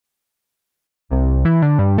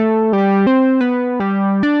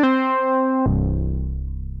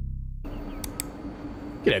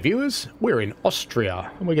G'day viewers, we're in Austria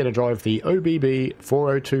and we're going to drive the OBB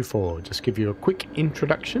 4024. Just give you a quick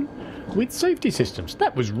introduction with safety systems.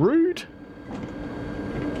 That was rude.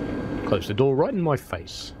 Close the door right in my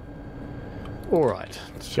face. Alright,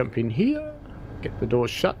 let's jump in here, get the door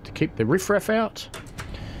shut to keep the riffraff out.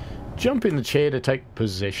 Jump in the chair to take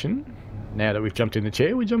possession. Now that we've jumped in the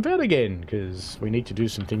chair, we jump out again because we need to do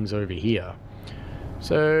some things over here.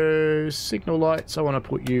 So, signal lights, I want to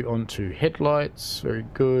put you onto headlights, very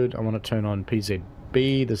good. I want to turn on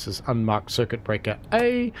PZB, this is unmarked circuit breaker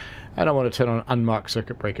A, and I want to turn on unmarked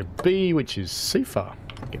circuit breaker B, which is safer.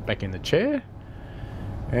 Get back in the chair.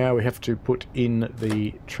 Now we have to put in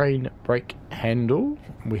the train brake handle,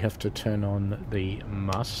 we have to turn on the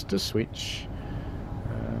master switch.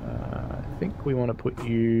 I think we want to put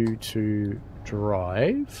you to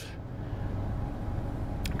drive.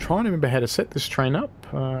 Trying to remember how to set this train up.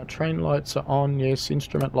 Train lights are on, yes,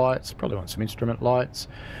 instrument lights, probably want some instrument lights.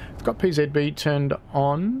 I've got PZB turned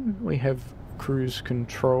on, we have cruise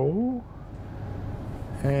control,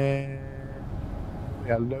 and we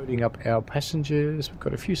are loading up our passengers. We've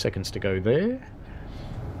got a few seconds to go there.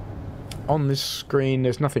 On this screen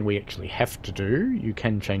there's nothing we actually have to do. You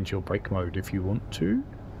can change your brake mode if you want to.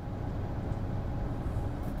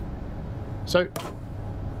 So,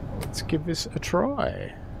 let's give this a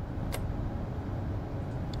try.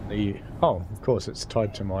 Oh, of course, it's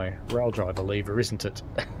tied to my rail driver lever, isn't it?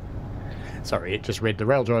 Sorry, it just read the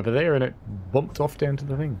rail driver there and it bumped off down to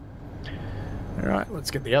the thing. Alright,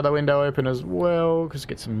 let's get the other window open as well, because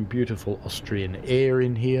get some beautiful Austrian air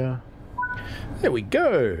in here. There we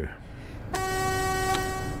go!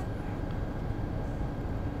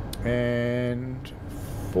 And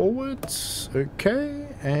forwards, okay,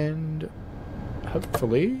 and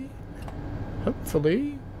hopefully,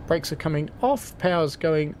 brakes are coming off, power's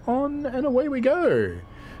going on, and away we go.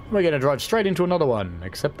 We're going to drive straight into another one,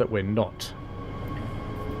 except that we're not.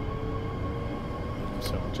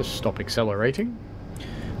 So I'll just stop accelerating.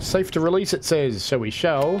 Safe to release, it says, so we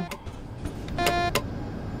shall.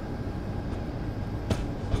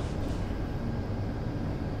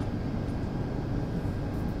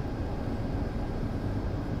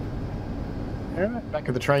 Alright, back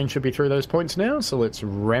of the train should be through those points now, so let's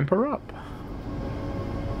ramp her up.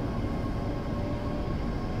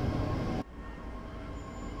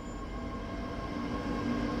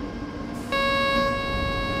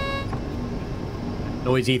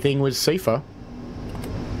 Noisy thing was safer.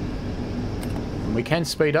 And we can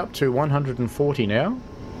speed up to 140 now.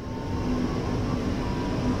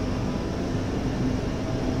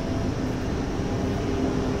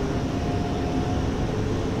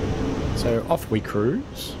 So off we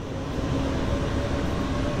cruise.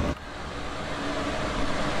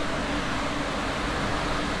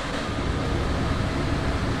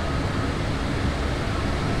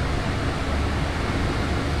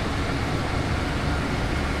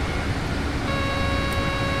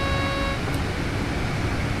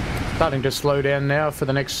 Starting to slow down now for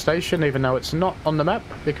the next station, even though it's not on the map,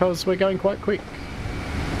 because we're going quite quick.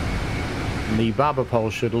 And the barber pole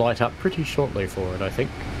should light up pretty shortly for it, I think.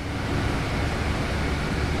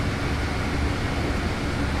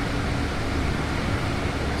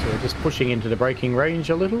 So we're just pushing into the braking range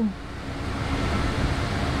a little.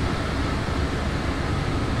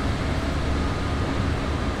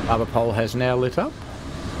 Barber pole has now lit up.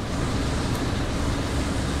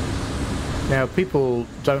 Now, people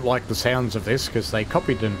don't like the sounds of this because they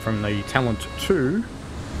copied them from the Talent 2.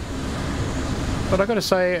 But I gotta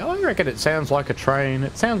say, I reckon it sounds like a train.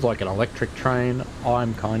 It sounds like an electric train.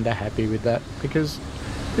 I'm kinda happy with that because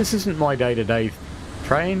this isn't my day-to-day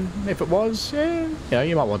train. If it was, yeah, you know,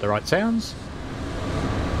 you might want the right sounds.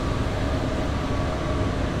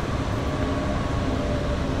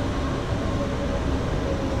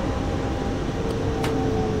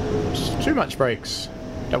 Just too much brakes.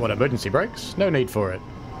 Don't want emergency brakes. No need for it.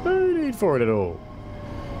 No need for it at all.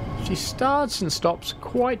 She starts and stops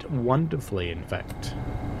quite wonderfully, in fact.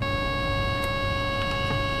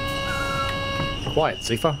 Quiet,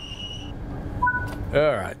 Zephyr.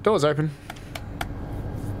 Alright, doors open.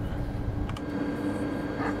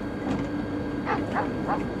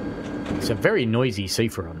 It's a very noisy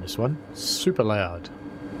Zephyr on this one. Super loud.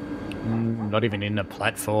 Not even in the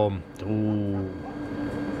platform. Ooh.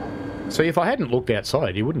 See, if I hadn't looked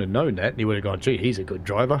outside, he wouldn't have known that, and he would have gone, gee, he's a good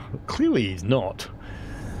driver. Clearly he's not.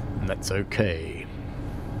 And that's okay.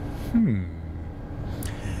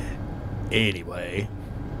 Anyway.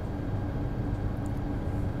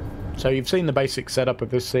 So you've seen the basic setup of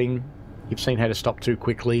this thing. You've seen how to stop too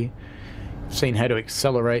quickly. You've seen how to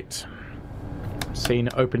accelerate. Seen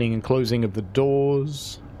opening and closing of the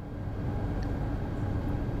doors.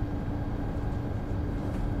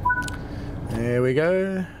 There we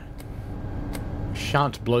go.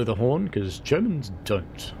 Shan't blow the horn because Germans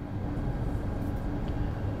don't.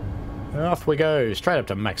 Off we go, straight up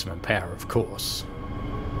to maximum power, of course.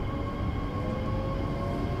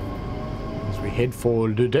 As we head for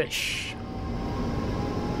Ludesh.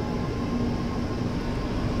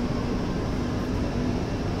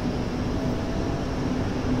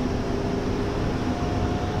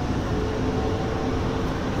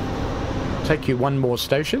 Take you one more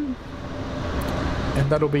station. And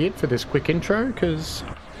that'll be it for this quick intro, because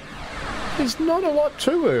there's not a lot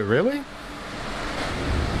to her, really.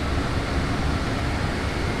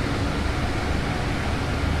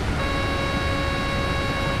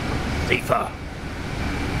 FIFA.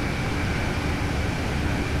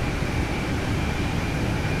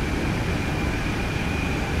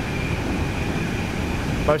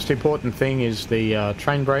 Most important thing is the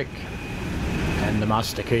train brake and the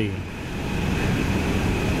master key.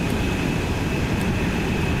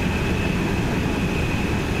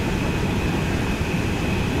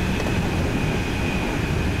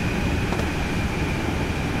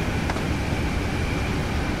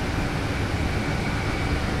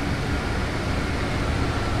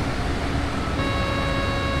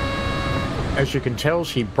 As you can tell,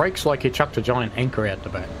 she brakes like he chucked a giant anchor out the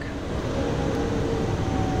back.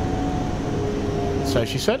 So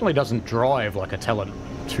she certainly doesn't drive like a Talent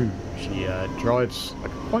 2. She drives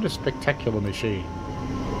like quite a spectacular machine.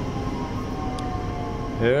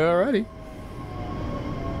 Alrighty.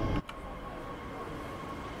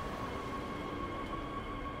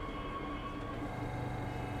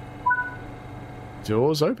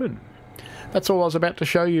 Doors open. That's all I was about to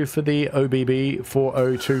show you for the OBB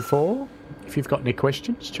 4024. If you've got any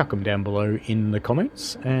questions, chuck them down below in the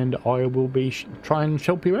comments, and I will be try and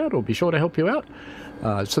help you out, or be sure to help you out.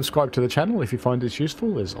 Subscribe to the channel if you find this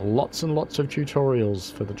useful. There's lots and lots of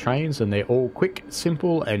tutorials for the trains, and they're all quick,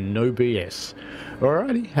 simple, and no BS.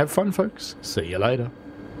 Alrighty, have fun, folks. See you later.